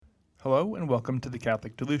Hello and welcome to the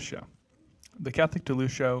Catholic Duluth Show. The Catholic Duluth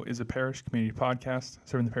Show is a parish community podcast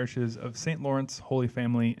serving the parishes of St. Lawrence, Holy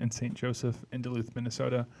Family, and St. Joseph in Duluth,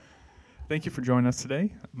 Minnesota. Thank you for joining us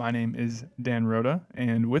today. My name is Dan Rhoda,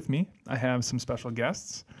 and with me, I have some special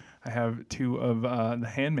guests. I have two of the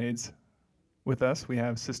Handmaids with us. We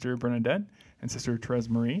have Sister Bernadette and Sister Therese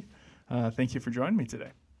Marie. Thank you for joining me today.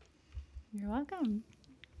 You're welcome.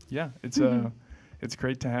 Yeah, it's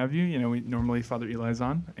great to have you. You know, normally Father Eli's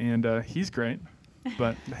on, and he's great,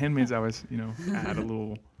 but the Handmaids always, add a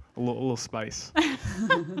little spice.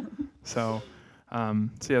 So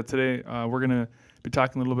yeah, today we're gonna be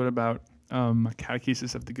talking a little bit about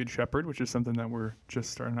Catechesis of the Good Shepherd, which is something that we're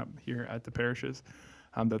just starting up here at the parishes,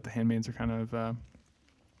 that the Handmaids are kind of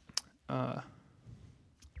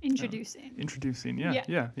Introducing.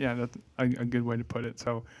 Yeah. That's a good way to put it.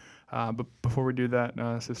 So, but before we do that,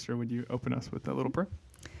 Sister, would you open us with a little prayer?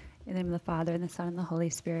 In the name of the Father, and the Son, and the Holy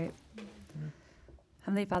Spirit.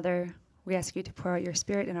 Heavenly Father, we ask you to pour out your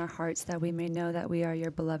Spirit in our hearts that we may know that we are your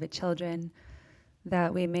beloved children,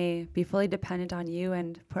 that we may be fully dependent on you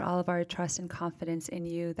and put all of our trust and confidence in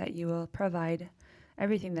you, that you will provide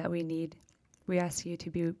everything that we need. We ask you to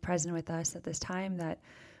be present with us at this time, that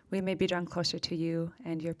we may be drawn closer to you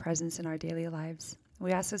and your presence in our daily lives.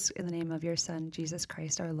 We ask this in the name of your Son, Jesus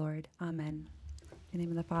Christ, our Lord. Amen. In the name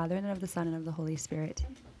of the Father, and of the Son, and of the Holy Spirit.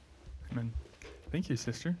 Amen. Thank you,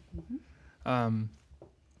 Sister. Mm-hmm.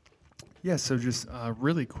 So just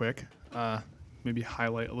really quick, maybe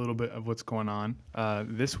highlight a little bit of what's going on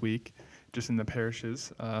this week, just in the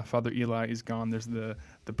parishes. Father Eli is gone. There's the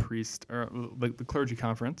priest, or the clergy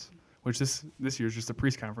conference, which this year is just a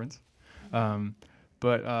priest conference.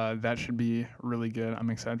 But that should be really good. I'm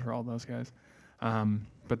excited for all those guys.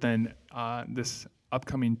 But then this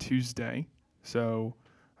upcoming Tuesday, so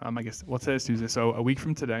I guess, let's say it's Tuesday, so a week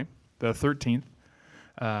from today, the 13th.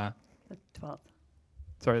 The 12th.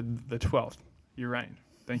 Sorry, the 12th. You're right.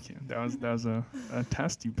 Thank you. That was a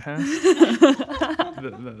test you passed.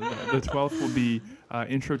 The 12th will be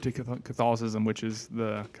Intro to Catholicism, which is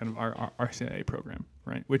the kind of our RCIA program,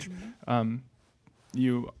 right? Which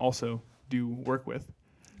you also do work with.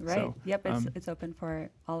 Right. So, yep. It's open for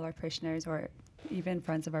all of our parishioners, or even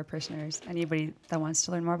friends of our parishioners, anybody that wants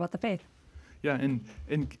to learn more about the faith. Yeah, and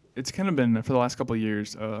it's kind of been, for the last couple of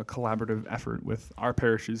years, a collaborative effort with our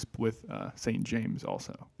parishes, with St. James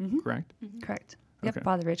also, correct? Mm-hmm. Correct. Yep. Okay.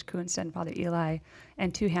 Father Rich Kunst and Father Eli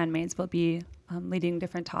and two handmaids will be leading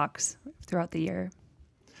different talks throughout the year.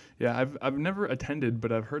 Yeah, I've never attended,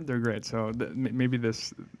 but I've heard they're great. So maybe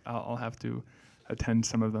I'll have to attend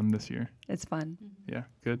some of them this year. It's fun. Yeah,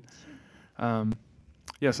 good.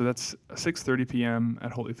 So that's 6:30 p.m.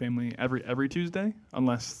 at Holy Family every Tuesday,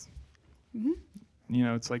 unless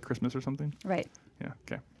it's like Christmas or something. Right. Yeah.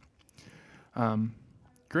 Okay.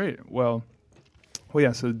 Great. Well,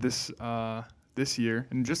 yeah. So this year,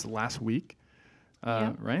 and just last week,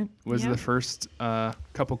 right, was the first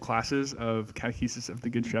couple classes of Catechesis of the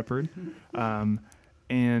Good Shepherd, I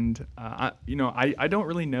don't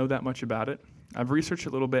really know that much about it. I've researched a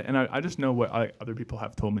little bit, and I just know what other people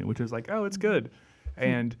have told me, which is like, oh, it's good,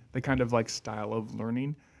 and the kind of like style of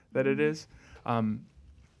learning that it is.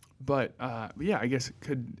 But I guess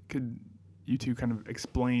could you two kind of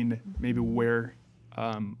explain maybe where,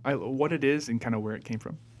 what it is and kind of where it came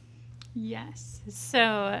from? Yes.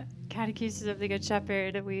 So Catechesis of the Good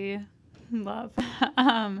Shepherd we love.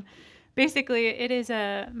 Basically, it is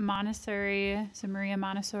a Montessori. So Maria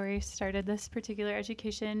Montessori started this particular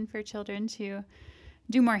education for children to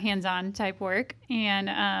do more hands-on type work,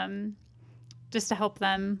 and just to help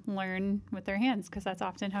them learn with their hands, because that's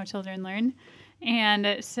often how children learn.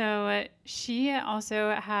 And so she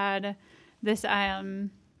also had this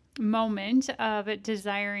moment of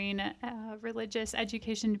desiring religious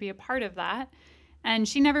education to be a part of that. And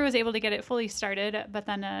she never was able to get it fully started, but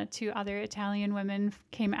then two other Italian women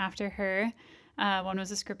came after her. One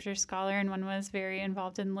was a scripture scholar, and one was very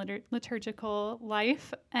involved in liturgical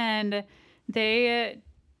life. And they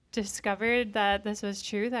discovered that this was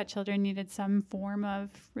true, that children needed some form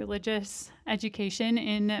of religious education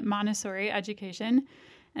in Montessori education.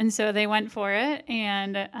 And so they went for it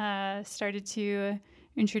and started to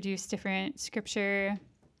introduce different scriptural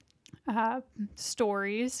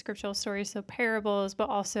stories, so parables, but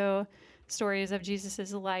also stories of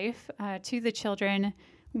Jesus's life to the children,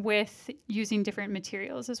 with using different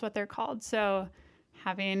materials is what they're called. So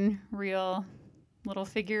having real little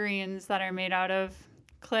figurines that are made out of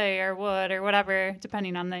clay or wood or whatever,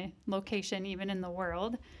 depending on the location, even in the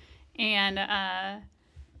world. And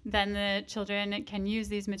then the children can use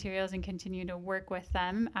these materials and continue to work with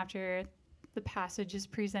them after the passage is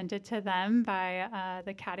presented to them by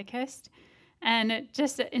the catechist, and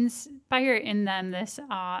just inspire in them this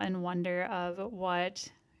awe and wonder of what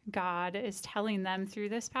God is telling them through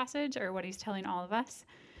this passage, or what he's telling all of us.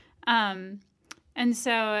 And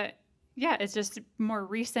so, yeah, it's just more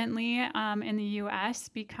recently in the U.S.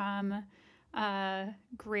 become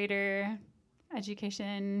greater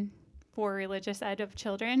education for religious ed of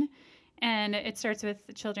children. And it starts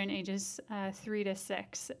with children ages 3 to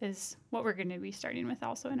 6 is what we're going to be starting with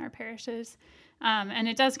also in our parishes. And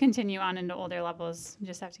it does continue on into older levels. You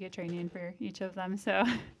just have to get training for each of them. So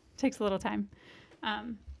it takes a little time.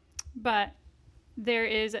 But there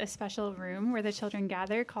is a special room where the children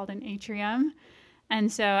gather called an atrium.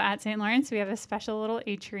 And so at St. Lawrence, we have a special little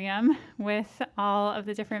atrium with all of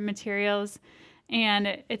the different materials.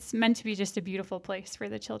 And it's meant to be just a beautiful place for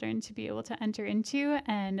the children to be able to enter into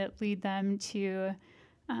and lead them to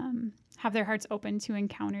have their hearts open to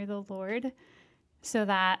encounter the Lord, so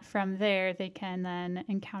that from there they can then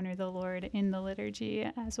encounter the Lord in the liturgy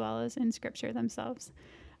as well as in Scripture themselves.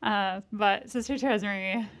 But Sister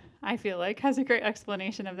Tresmarie, I feel like, has a great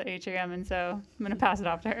explanation of the atrium, and so I'm going to pass it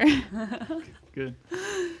off to her. Good.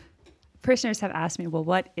 Parishioners have asked me, well,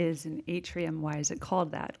 what is an atrium? Why is it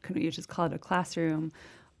called that? Couldn't you just call it a classroom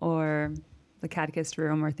or the catechist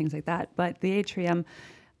room or things like that? But the atrium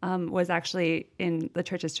was actually, in the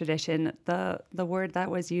church's tradition, the word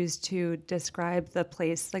that was used to describe the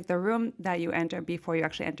place, like the room that you enter before you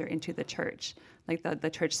actually enter into the church. Like the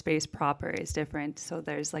church space proper is different. So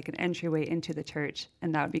there's like an entryway into the church,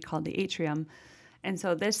 and that would be called the atrium. And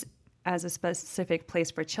so this, as a specific place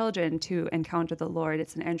for children to encounter the Lord,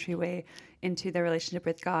 it's an entryway into their relationship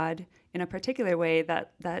with God in a particular way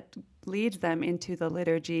that leads them into the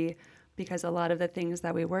liturgy, because a lot of the things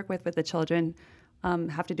that we work with the children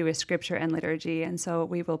have to do with Scripture and liturgy. And so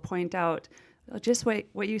we will point out just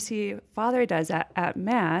what you see Father does at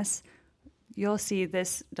Mass, you'll see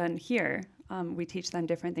this done here. We teach them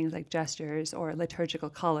different things like gestures or liturgical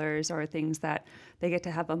colors, or things that they get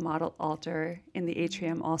to have a model altar in the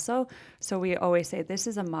atrium also. So we always say this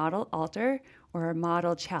is a model altar or a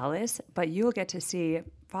model chalice, but you'll get to see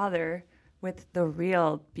Father with the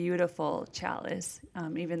real beautiful chalice,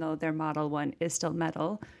 even though their model one is still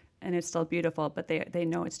metal and it's still beautiful, but they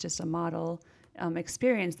know it's just a model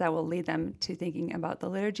experience that will lead them to thinking about the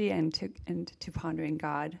liturgy and to pondering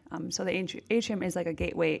God. So the atrium is like a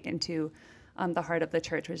gateway into the heart of the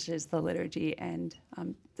church, which is the liturgy and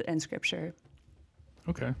Scripture.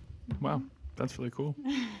 Okay. Wow. That's really cool.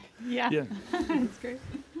 Yeah. It's great.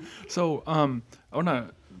 So I want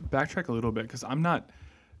to backtrack a little bit, because I'm not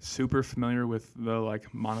super familiar with the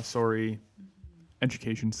like Montessori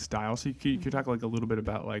education style. So you could talk like a little bit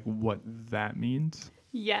about like what that means?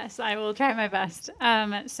 Yes, I will try my best.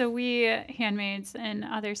 So we, Handmaids and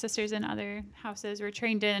other sisters in other houses, were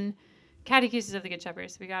trained in Catechesis of the Good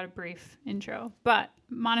Shepherd. So we got a brief intro. But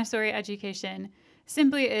Montessori education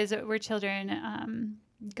simply is where children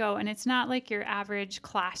go. And it's not like your average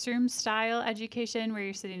classroom style education where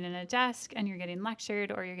you're sitting in a desk and you're getting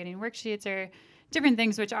lectured or you're getting worksheets or different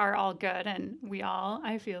things, which are all good. And we all,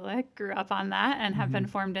 I feel like, grew up on that and have been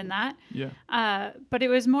formed in that. Yeah. But it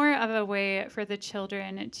was more of a way for the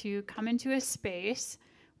children to come into a space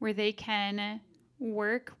where they can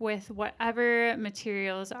work with whatever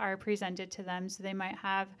materials are presented to them. So they might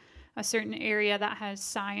have a certain area that has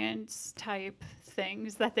science type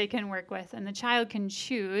things that they can work with, and the child can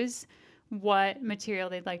choose what material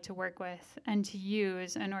they'd like to work with and to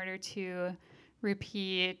use in order to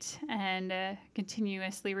repeat and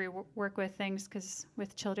continuously work with things, because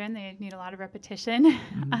with children they need a lot of repetition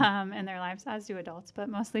in their lives, as do adults, but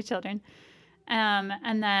mostly children.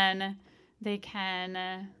 And then they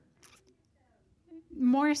can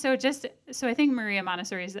more so just, so I think Maria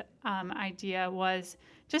Montessori's idea was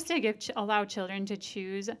just to allow children to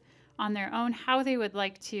choose on their own how they would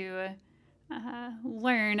like to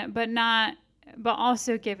learn, but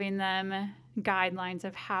also giving them guidelines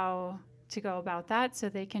of how to go about that so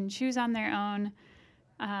they can choose on their own,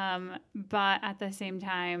 but at the same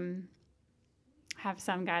time have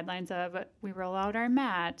some guidelines of we roll out our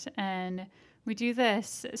mat and we do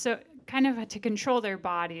this. So kind of to control their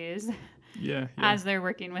bodies as they're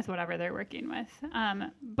working with whatever they're working with.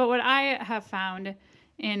 But what I have found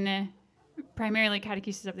in primarily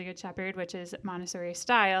Catechesis of the Good Shepherd, which is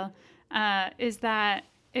Montessori-style, is that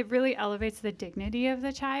it really elevates the dignity of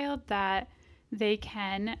the child, that they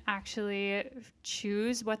can actually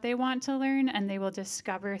choose what they want to learn, and they will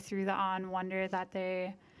discover through the awe and wonder that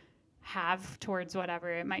they have towards whatever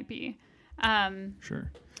it might be. Sure.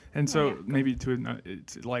 And so maybe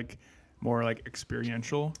it's like more like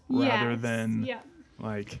experiential rather than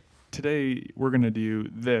like today we're going to do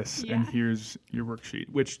this, Yeah. and here's your worksheet,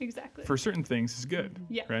 which Exactly. for certain things is good,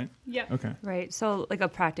 Yeah. right? Yeah. Okay. Right. So, like a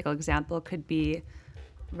practical example could be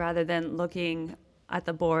rather than looking at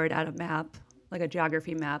the board at a map, like a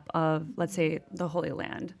geography map of, let's say, the Holy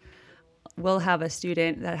Land, we'll have a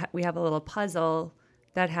student that we have a little puzzle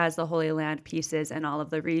that has the Holy Land pieces and all of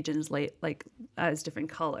the regions like as different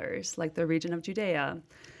colors, like the region of Judea.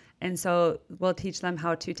 And so we'll teach them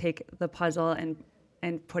how to take the puzzle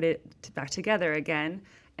and put it back together again.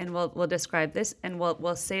 And we'll describe this, and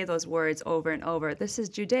we'll say those words over and over. This is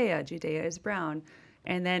Judea. Judea is brown.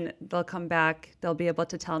 And then they'll come back. They'll be able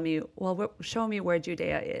to tell me, well, show me where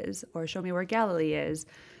Judea is, or show me where Galilee is.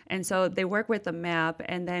 And so they work with the map,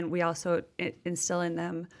 and then we also instill in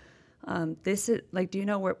them, this is like, do you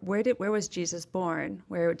know where was Jesus born?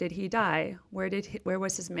 Where did he die? Where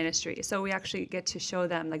was his ministry? So we actually get to show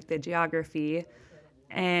them like the geography,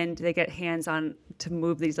 and they get hands-on to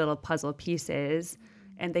move these little puzzle pieces,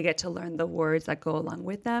 and they get to learn the words that go along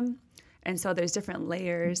with them. And so there's different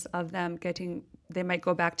layers of them they might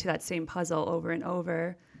go back to that same puzzle over and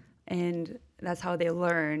over, and that's how they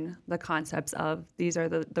learn the concepts of these are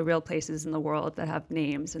the real places in the world that have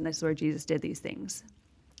names, and this is where Jesus did these things.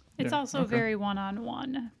 It's Yeah, also okay. very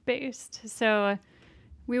one-on-one based. So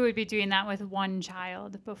we would be doing that with one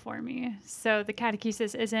child before me. So the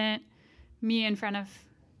catechesis isn't me in front of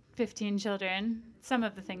 15 children. Some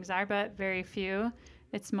of the things are, but very few.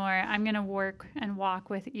 It's more, I'm going to work and walk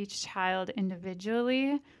with each child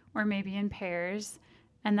individually or maybe in pairs.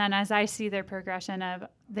 And then as I see their progression of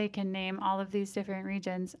they can name all of these different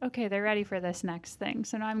regions, okay, they're ready for this next thing.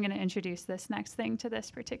 So now I'm going to introduce this next thing to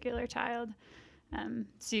this particular child.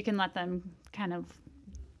 So you can let them kind of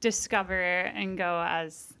discover and go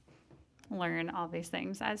as learn all these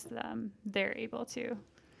things as they're able to.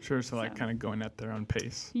 Sure. So like kind of going at their own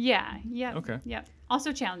pace. Yeah. Yeah. Okay. Yep.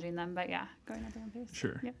 Also challenging them, but yeah, going at their own pace.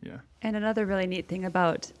 Sure. Yep. Yeah. And another really neat thing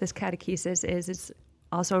about this catechesis is it's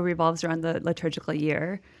also revolves around the liturgical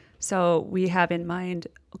year. So we have in mind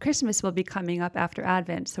Christmas will be coming up after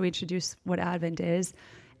Advent. So we introduce what Advent is.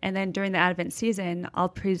 And then during the Advent season, I'll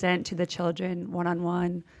present to the children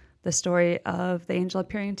one-on-one the story of the angel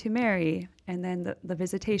appearing to Mary, and then the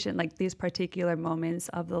visitation, like these particular moments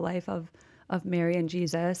of the life of Mary and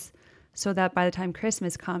Jesus, so that by the time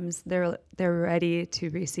Christmas comes, they're ready to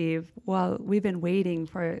receive, well, we've been waiting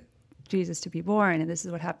for Jesus to be born, and this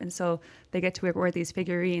is what happened. So they get to work with these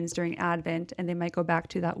figurines during Advent, and they might go back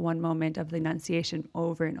to that one moment of the Annunciation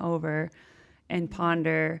over and over and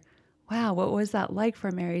ponder, wow, what was that like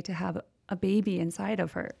for Mary to have a baby inside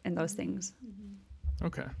of her, and those things.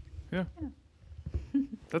 Okay. Yeah.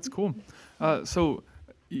 That's cool. So,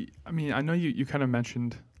 I mean, I know you kind of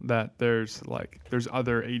mentioned that there's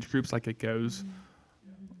other age groups, like it goes,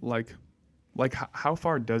 like how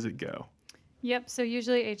far does it go? Yep. So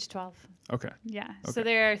usually age 12. Okay. Yeah. Okay. So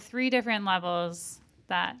there are 3 different levels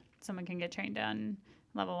that someone can get trained on: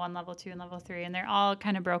 level 1, level 2, and level 3. And they're all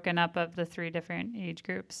kind of broken up of the 3 different age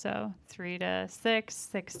groups. So 3 to 6,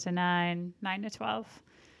 6 to 9, 9 to 12.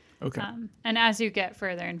 Okay. And as you get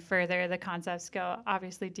further and further, the concepts go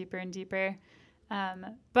obviously deeper and deeper.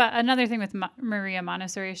 But another thing with Maria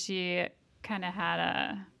Montessori, she kind of had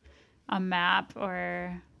a map,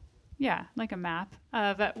 or like a map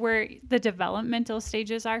of where the developmental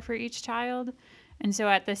stages are for each child. And so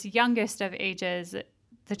at this youngest of ages,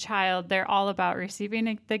 the child, they're all about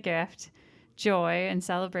receiving the gift, joy and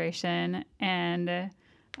celebration. And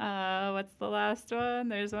what's the last one?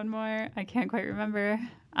 There's one more. I can't quite remember.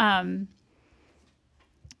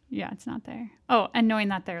 It's not there. Oh, and knowing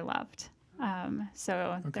that they're loved.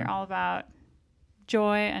 So they're all about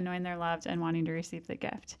joy and knowing they're loved and wanting to receive the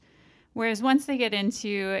gift. Whereas once they get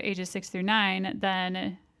into ages 6 through 9,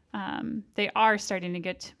 then they are starting to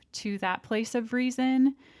get to that place of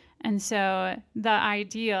reason. And so the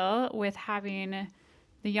ideal with having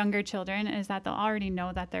the younger children is that they'll already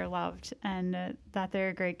know that they're loved and that they're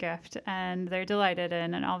a great gift and they're delighted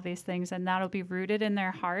in and all these things. And that'll be rooted in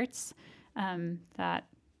their hearts, that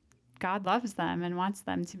God loves them and wants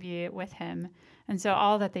them to be with him. And so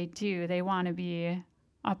all that they do, they want to be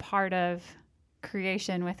a part of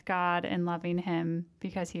creation with God and loving him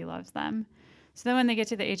because he loves them. So then when they get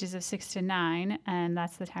to the ages of 6 to 9, and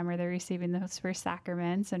that's the time where they're receiving those first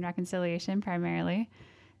sacraments and reconciliation primarily,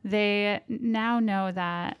 they now know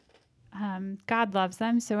that God loves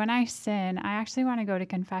them. So when I sin, I actually want to go to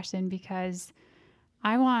confession because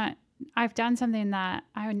I've done something that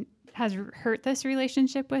has hurt this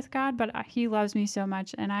relationship with God, but he loves me so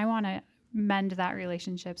much and I want to mend that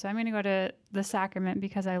relationship. So I'm going to go to the sacrament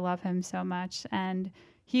because I love him so much and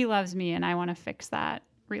he loves me and I want to fix that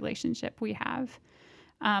relationship we have.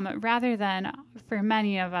 rather than for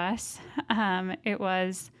many of us, it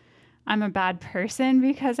was, I'm a bad person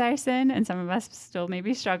because I sin, and some of us still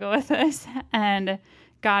maybe struggle with this, and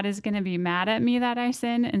God is going to be mad at me that I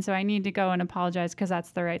sin, and so I need to go and apologize because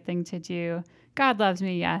that's the right thing to do. God loves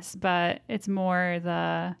me, yes, but it's more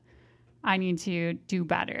I need to do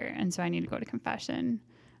better, and so I need to go to confession.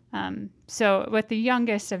 So with the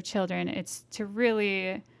youngest of children, it's to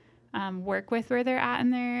really work with where they're at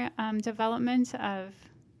in their development of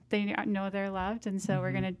they know they're loved, and so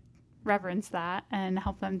we're going to reverence that and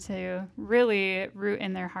help them to really root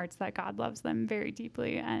in their hearts that God loves them very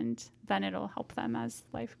deeply, and then it'll help them as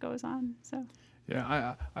life goes on. So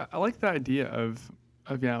Yeah, I like the idea of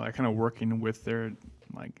like kind of working with their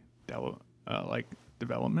like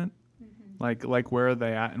development, like where are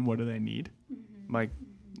they at and what do they need, like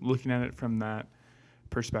looking at it from that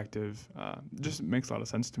perspective just makes a lot of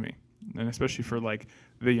sense to me. And especially for like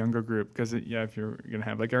the younger group, because if you're gonna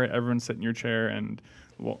have like, all right, everyone sit in your chair and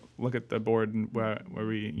look at the board and where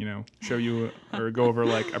we show you or go over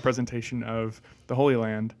like a presentation of the Holy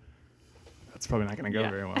Land, that's probably not gonna go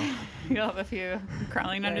very well. You'll have a few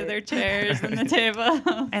crawling under their chairs and the table.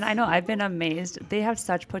 And I know I've been amazed. They have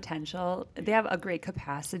such potential. They have a great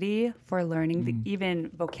capacity for learning even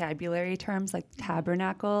vocabulary terms like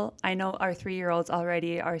tabernacle. I know our 3-year-olds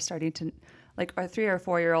already are starting to. Like our 3 or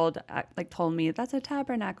 4-year-old told me that's a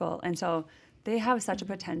tabernacle, and so they have such a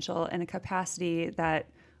potential and a capacity that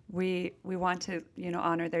we want to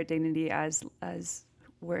honor their dignity as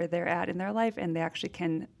where they're at in their life, and they actually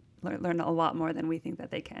can learn a lot more than we think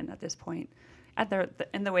that they can at this point,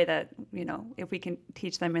 in the way that if we can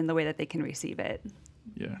teach them in the way that they can receive it.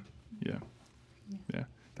 Yeah,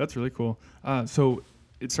 that's really cool. So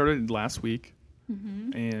it started last week,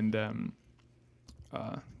 and.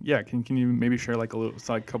 Can you maybe share like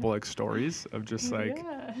a couple like stories of just like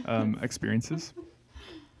experiences?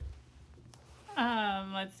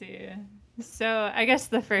 Let's see. So I guess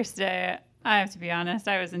the first day, I have to be honest,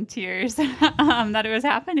 I was in tears that it was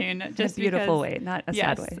happening. Just in a beautiful way, not a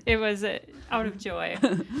sad way. It was out of joy.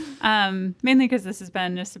 Mainly because this has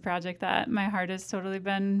been just a project that my heart has totally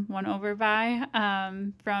been won over by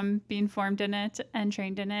from being formed in it and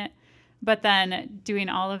trained in it. But then doing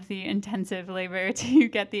all of the intensive labor to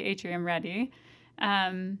get the atrium ready,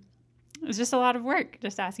 it was just a lot of work,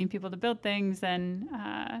 just asking people to build things and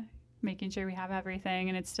making sure we have everything,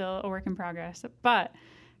 and it's still a work in progress. But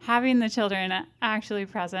having the children actually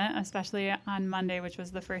present, especially on Monday, which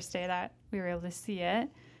was the first day that we were able to see it,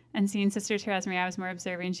 and seeing Sister Therese Marie, I was more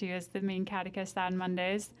observing. She was the main catechist on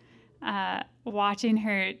Mondays. Watching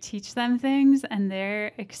her teach them things and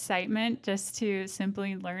their excitement just to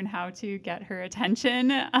simply learn how to get her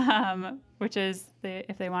attention, which is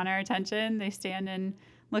if they want our attention, they stand and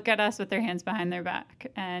look at us with their hands behind their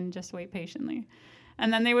back and just wait patiently.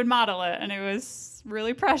 And then they would model it, and it was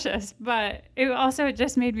really precious. But it also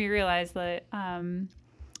just made me realize that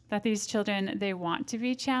that these children, they want to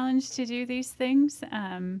be challenged to do these things,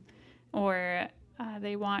 or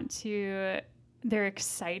they want to... They're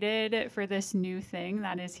excited for this new thing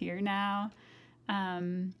that is here now.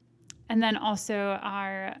 And then also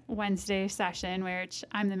our Wednesday session, which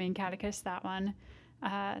I'm the main catechist, that one,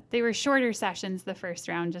 they were shorter sessions the first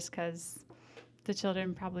round just because the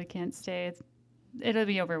children probably can't stay. It'll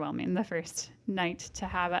be overwhelming the first night to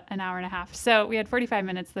have an hour and a half. So we had 45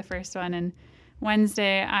 minutes the first one, and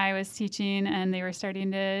Wednesday I was teaching and they were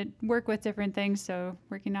starting to work with different things, so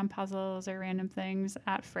working on puzzles or random things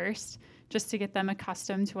at first, just to get them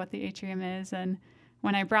accustomed to what the atrium is. And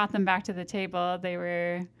when I brought them back to the table,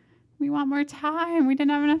 we want more time. We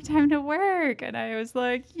didn't have enough time to work. And I was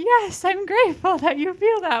like, yes, I'm grateful that you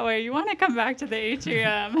feel that way. You want to come back to the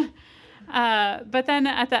atrium. But then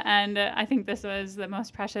at the end, I think this was the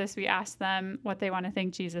most precious. We asked them what they want to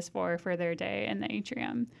thank Jesus for their day in the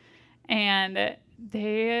atrium. And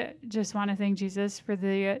they just want to thank Jesus for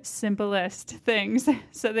the simplest things.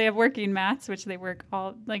 So they have working mats, which they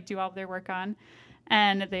do all of their work on.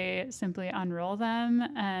 And they simply unroll them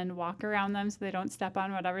and walk around them so they don't step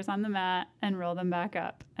on whatever's on the mat and roll them back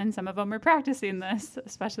up. And some of them were practicing this,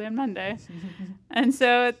 especially on Monday. And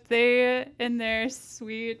so they, in their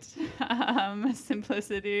sweet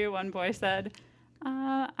simplicity, one boy said,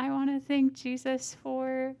 I want to thank Jesus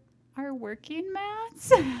for our working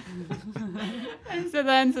mats. And so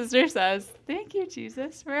then Sister says, thank you,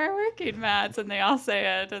 Jesus, for our working mats. And they all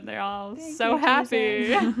say it, and they're all so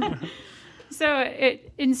happy. So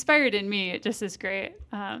it inspired in me just this great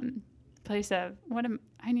place of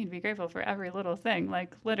I need to be grateful for every little thing,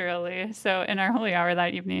 like literally. So in our holy hour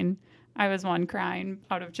that evening, I was one crying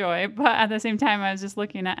out of joy, but at the same time, I was just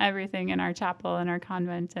looking at everything in our chapel and our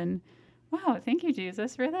convent and wow, thank you,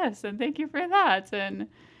 Jesus, for this, and thank you for that. And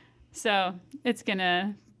so it's going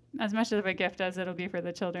to, as much of a gift as it'll be for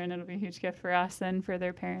the children, it'll be a huge gift for us and for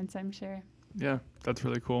their parents, I'm sure. Yeah, that's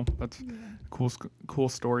really cool. That's a cool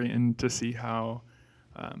story, and to see how,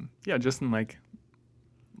 just in like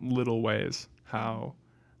little ways, how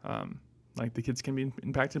like the kids can be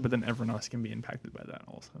impacted, but then everyone else can be impacted by that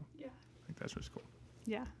also. Yeah. I think that's just cool.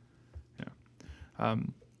 Yeah. Yeah.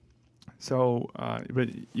 But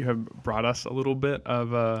you have brought us a little bit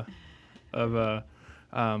of a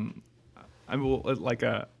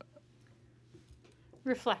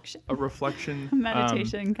reflection,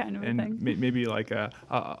 meditation kind of a and thing. Maybe like a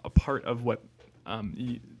part of what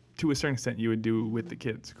to a certain extent you would do with the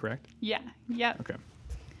kids, correct? Yeah. Yep. Okay.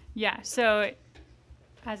 Yeah. So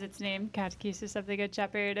as it's named, Catechesis of the Good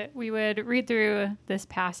Shepherd, we would read through this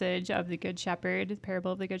passage of the Good Shepherd, the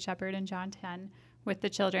parable of the Good Shepherd in John 10 with the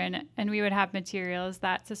children, and we would have materials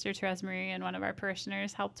that Sister Therese Marie and one of our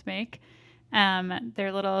parishioners helped make.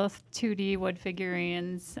 They're little 2D wood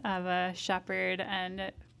figurines of a shepherd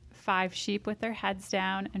and 5 sheep with their heads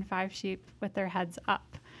down and 5 sheep with their heads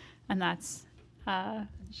up. And that's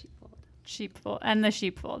sheepfold. And the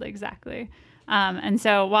sheepfold, exactly. And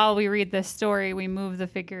so while we read this story, we move the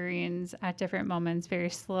figurines at different moments very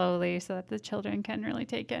slowly so that the children can really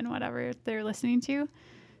take in whatever they're listening to.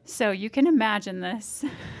 So you can imagine this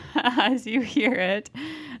as you hear it.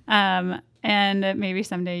 And maybe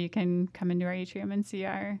someday you can come into our atrium and see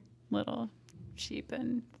our little sheep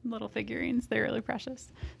and little figurines. They're really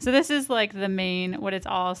precious. So this is like the main, what it's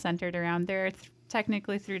all centered around. There are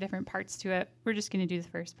technically 3 different parts to it. We're just going to do the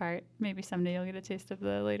first part. Maybe someday you'll get a taste of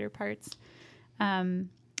the later parts. I'm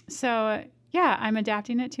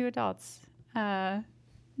adapting it to adults.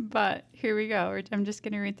 But here we go. I'm just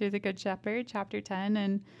going to read through the Good Shepherd, chapter 10,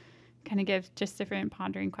 and kind of give just different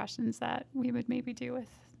pondering questions that we would maybe do with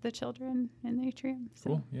the children in the atrium. So.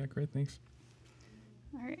 Cool. Yeah, great. Thanks.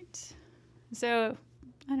 All right. So,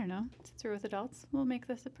 I don't know. Since we're with adults, we'll make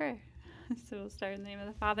this a prayer. So we'll start in the name of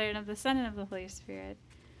the Father, and of the Son, and of the Holy Spirit.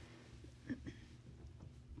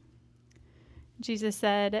 Jesus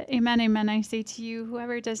said, "Amen, amen, I say to you,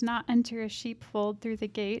 whoever does not enter a sheepfold through the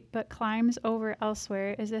gate, but climbs over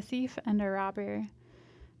elsewhere, is a thief and a robber.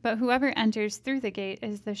 But whoever enters through the gate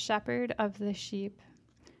is the shepherd of the sheep.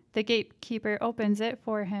 The gatekeeper opens it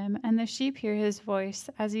for him, and the sheep hear his voice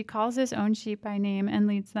as he calls his own sheep by name and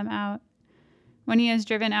leads them out. When he has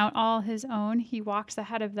driven out all his own, he walks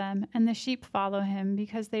ahead of them, and the sheep follow him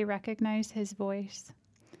because they recognize his voice.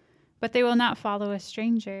 But they will not follow a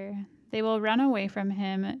stranger. They will run away from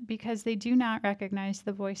him because they do not recognize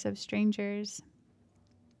the voice of strangers.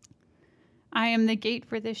 I am the gate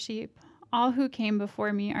for the sheep. All who came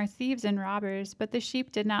before me are thieves and robbers, but the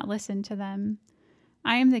sheep did not listen to them.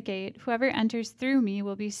 I am the gate. Whoever enters through me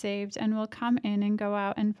will be saved and will come in and go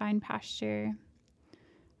out and find pasture.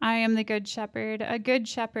 I am the good shepherd. A good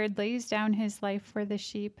shepherd lays down his life for the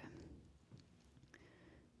sheep.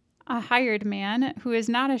 A hired man, who is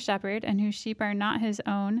not a shepherd and whose sheep are not his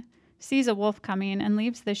own, sees a wolf coming and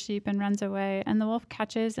leaves the sheep and runs away, and the wolf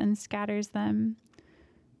catches and scatters them.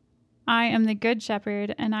 I am the good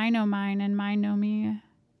shepherd, and I know mine, and mine know me,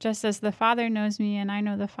 just as the Father knows me, and I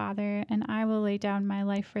know the Father, and I will lay down my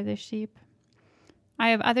life for the sheep. I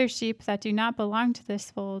have other sheep that do not belong to this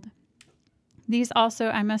fold. These also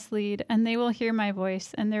I must lead, and they will hear my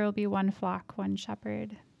voice, and there will be one flock, one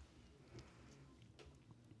shepherd."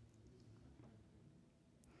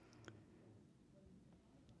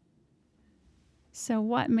 So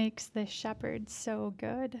what makes this shepherd so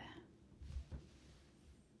good?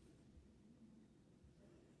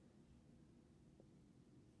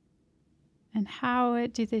 And how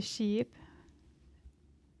do the sheep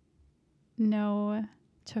know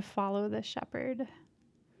to follow the shepherd?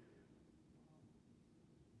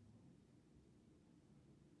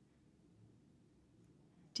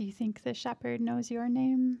 Do you think the shepherd knows your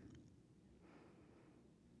name?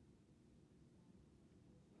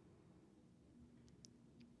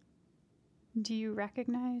 Do you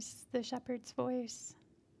recognize the shepherd's voice?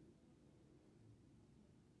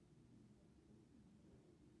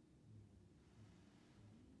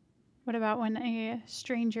 What about when a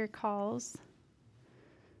stranger calls?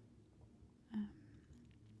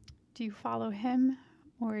 Do you follow him,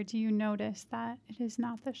 or do you notice that it is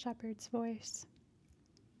not the shepherd's voice?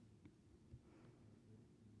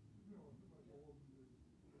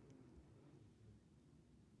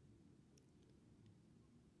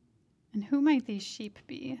 And who might these sheep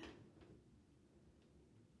be?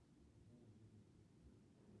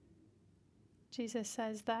 Jesus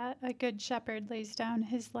says that a good shepherd lays down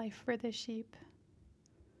his life for the sheep.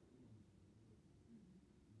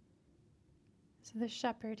 So the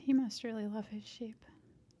shepherd, he must really love his sheep.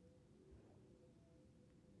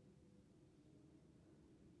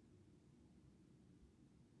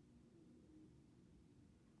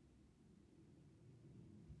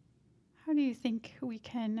 How do you think we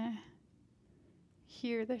can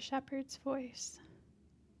hear the shepherd's voice?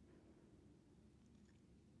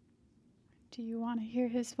 Do you want to hear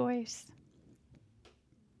his voice?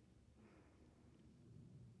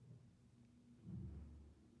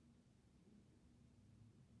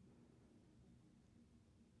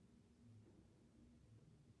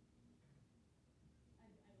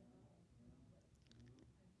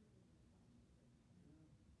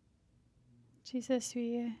 Jesus,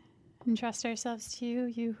 we entrust ourselves to you,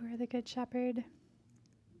 you who are the Good Shepherd.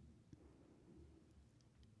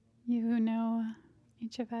 You who know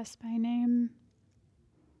each of us by name.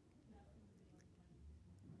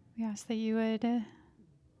 We ask that you would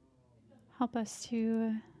help us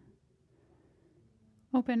to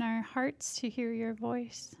open our hearts to hear your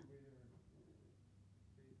voice.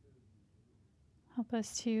 Help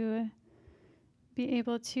us to be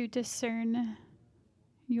able to discern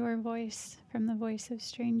your voice from the voice of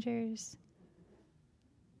strangers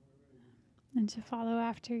and to follow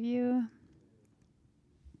after you.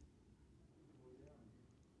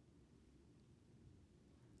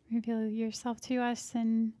 Reveal yourself to us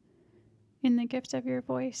and in the gift of your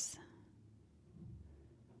voice.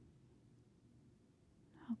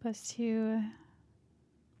 Help us to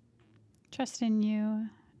trust in you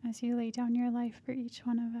as you lay down your life for each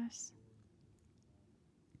one of us.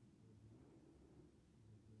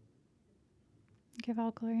 Give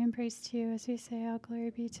all glory and praise to you as we say, all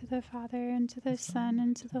glory be to the Father, and to the Son,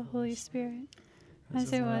 and to the Holy Spirit,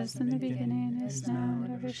 as it was in the beginning, is now,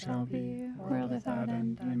 and ever shall be, world without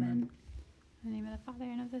end. Amen. In the name of the Father,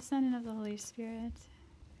 and of the Son, and of the Holy Spirit.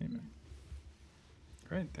 Amen.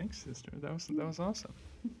 Great, thanks, sister. That was awesome.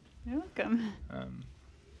 You're welcome.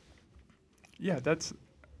 Yeah, that's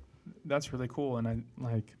really cool, and I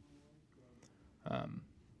like,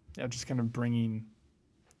 just kind of bringing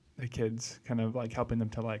the kids, kind of like helping them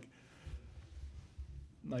to like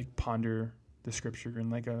ponder the scripture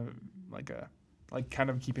and like kind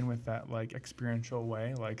of keeping with that like experiential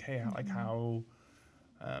way, like, hey, like how,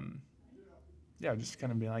 just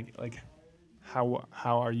kind of be like how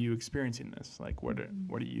are you experiencing this? Like, what are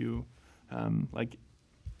you, like,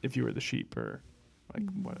 if you were the sheep or like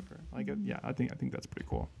whatever. Like, I think that's pretty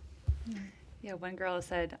cool. Yeah, one girl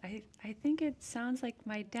said, I think it sounds like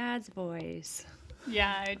my dad's voice.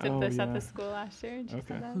 Yeah, I did this at the school last year. And she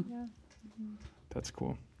said that, yeah. That's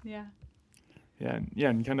cool. Yeah. Yeah,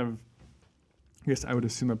 and kind of, I guess I would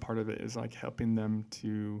assume a part of it is like helping them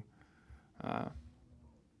to, to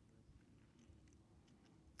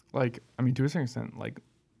a certain extent, like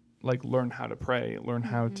learn how to pray, learn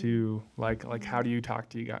how to like how do you talk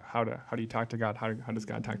to God? How do you talk to God? How does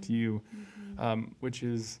God talk to you? Which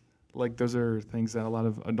is like those are things that a lot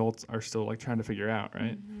of adults are still like trying to figure out,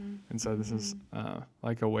 right? And so this is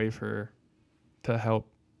like a way to help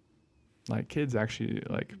like kids actually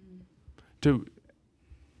like to.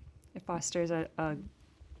 It fosters a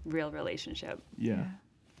real relationship. Yeah.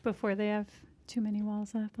 Before they have too many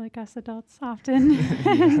walls up, like us adults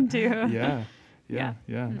often do. Yeah,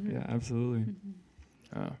 absolutely.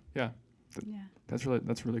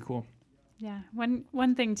 That's really cool. Yeah.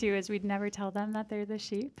 One thing too is we'd never tell them that they're the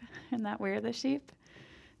sheep and that we're the sheep.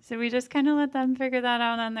 So we just kind of let them figure that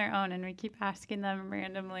out on their own, and we keep asking them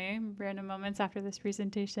random moments after this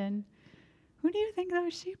presentation, who do you think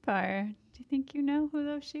those sheep are? Do you think you know who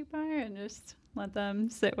those sheep are? And just let them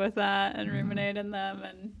sit with that and ruminate in them,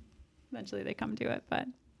 and eventually they come to it. But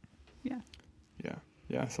yeah.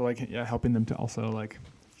 So like helping them to also like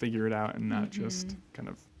figure it out and not just kind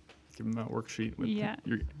of give them a worksheet with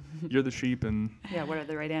you're the sheep and what are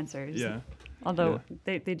the right answers? Yeah. Although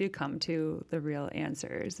they do come to the real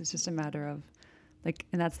answers. It's just a matter of like,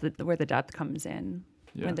 and that's where the depth comes in.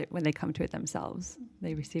 Yeah. When they come to it themselves,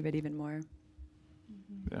 they receive it even more.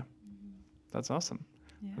 Yeah, that's awesome.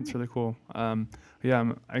 Yeah. That's really cool. I'm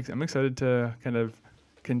excited to kind of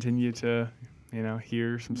continue to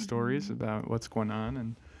hear some stories about what's going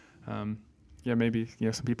on, and maybe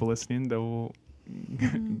some people listening, they'll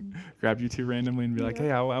grab you two randomly and be like,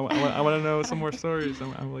 hey, I want to know some more stories.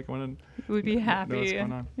 We'd be happy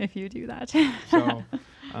if you do that.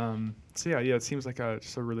 It seems like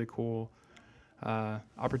just a really cool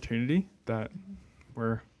opportunity that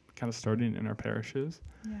we're kind of starting in our parishes,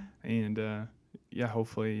 and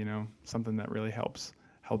hopefully something that really help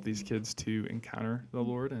these kids to encounter the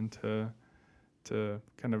Lord and to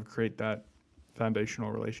kind of create that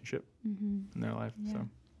foundational relationship in their life.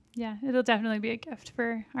 yeah, it'll definitely be a gift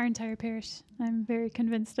for our entire parish. I'm very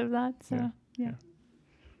convinced of that. So, yeah.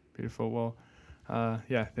 Beautiful. Well,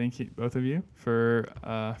 thank you, both of you, for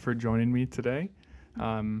joining me today,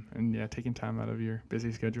 and taking time out of your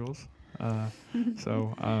busy schedules.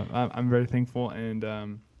 So I'm very thankful, and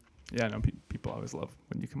I know people always love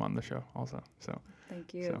when you come on the show also. So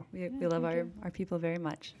Thank you. So. We love our people very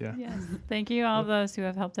much. yeah. Yes. Thank you, all those who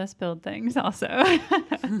have helped us build things also.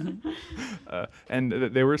 And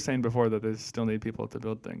they were saying before that they still need people to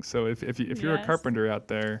build things. So if you're a Yes. carpenter out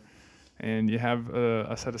there and you have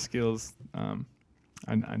a set of skills,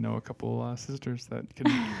 I know a couple sisters that can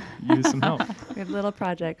use some help. We have little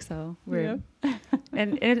projects, so we're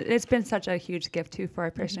and it's been such a huge gift too for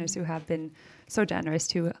our parishioners who have been so generous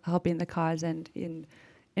to helping the cause and in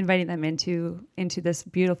inviting them into this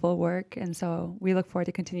beautiful work. And so we look forward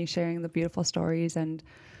to continue sharing the beautiful stories. And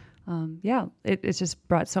it's just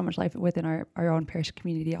brought so much life within our own parish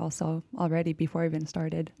community also already before we even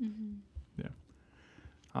started. Mm-hmm. Yeah.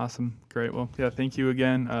 Awesome. Great. Well, thank you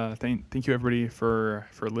again. Thank you everybody for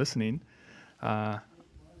listening.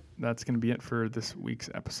 That's going to be it for this week's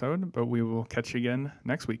episode, but we will catch you again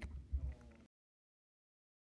next week.